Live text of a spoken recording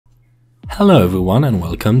Hello everyone and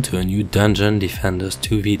welcome to a new Dungeon Defenders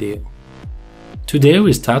 2 video. Today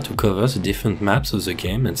we start to cover the different maps of the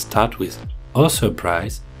game and start with, oh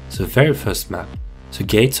surprise, the very first map, the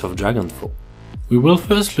Gates of Dragonfall. We will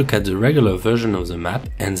first look at the regular version of the map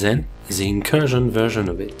and then the Incursion version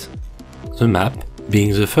of it. The map,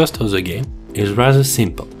 being the first of the game, is rather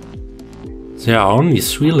simple. There are only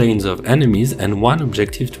 3 lanes of enemies and 1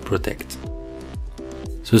 objective to protect.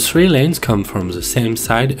 The 3 lanes come from the same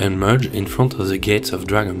side and merge in front of the Gates of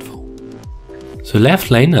Dragonfall. The left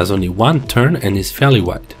lane has only 1 turn and is fairly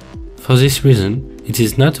wide. For this reason, it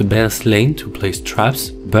is not the best lane to place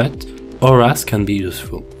traps, but auras can be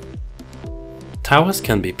useful. Towers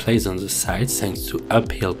can be placed on the sides thanks to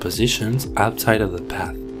uphill positions outside of the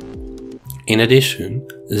path. In addition,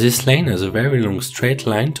 this lane has a very long straight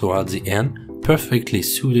line towards the end, perfectly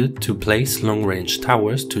suited to place long-range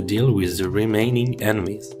towers to deal with the remaining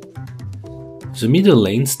enemies. The middle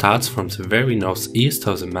lane starts from the very northeast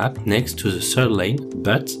of the map next to the third lane,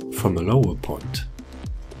 but from a lower point.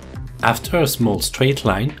 After a small straight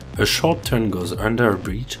line, a short turn goes under a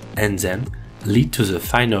bridge and then lead to the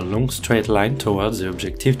final long straight line towards the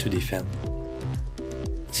objective to defend.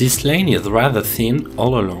 This lane is rather thin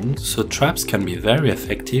all along, so traps can be very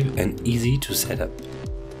effective and easy to set up.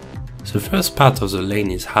 The first part of the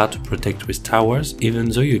lane is hard to protect with towers, even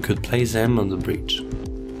though you could place them on the bridge.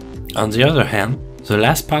 On the other hand, the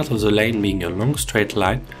last part of the lane being a long straight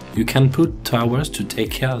line, you can put towers to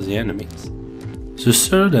take care of the enemies. The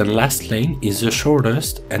third and last lane is the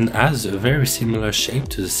shortest and has a very similar shape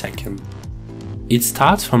to the second. It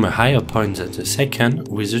starts from a higher point than the second,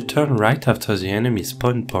 with a turn right after the enemy's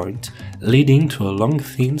spawn point, leading to a long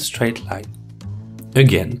thin straight line.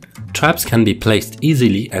 Again, traps can be placed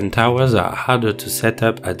easily and towers are harder to set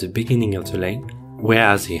up at the beginning of the lane,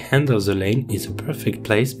 whereas the end of the lane is a perfect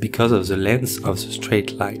place because of the length of the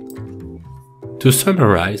straight line. To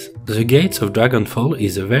summarize, the Gates of Dragonfall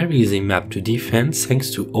is a very easy map to defend thanks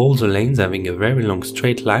to all the lanes having a very long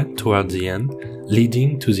straight line towards the end,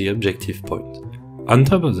 leading to the objective point. On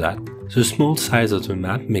top of that, the small size of the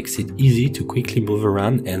map makes it easy to quickly move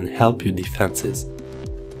around and help your defenses.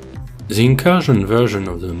 The Incursion version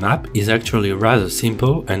of the map is actually rather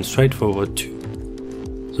simple and straightforward too.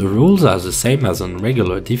 The rules are the same as on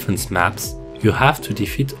regular defense maps, you have to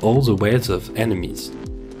defeat all the waves of enemies.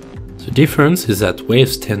 The difference is that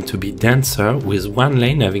waves tend to be denser, with one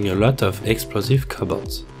lane having a lot of explosive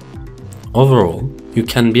cobbles. Overall, you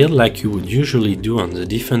can build like you would usually do on the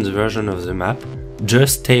defense version of the map,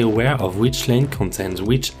 just stay aware of which lane contains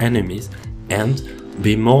which enemies and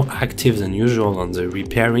be more active than usual on the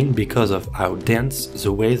repairing because of how dense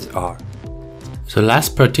the waves are. The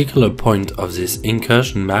last particular point of this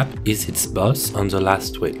Incursion map is its boss on the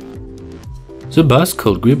last wave. The boss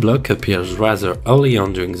called Gridlock appears rather early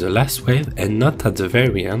on during the last wave and not at the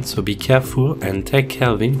very end, so be careful and take care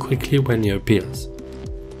of him quickly when he appears.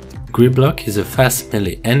 Gridlock is a fast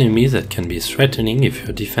melee enemy that can be threatening if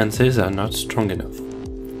your defenses are not strong enough.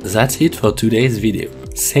 That's it for today's video.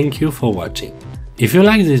 Thank you for watching. If you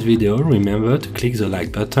like this video, remember to click the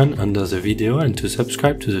like button under the video and to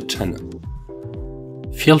subscribe to the channel.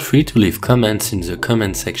 Feel free to leave comments in the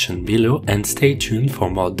comment section below and stay tuned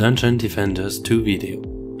for more Dungeon Defenders 2 video.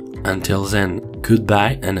 Until then,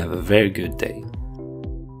 goodbye and have a very good day.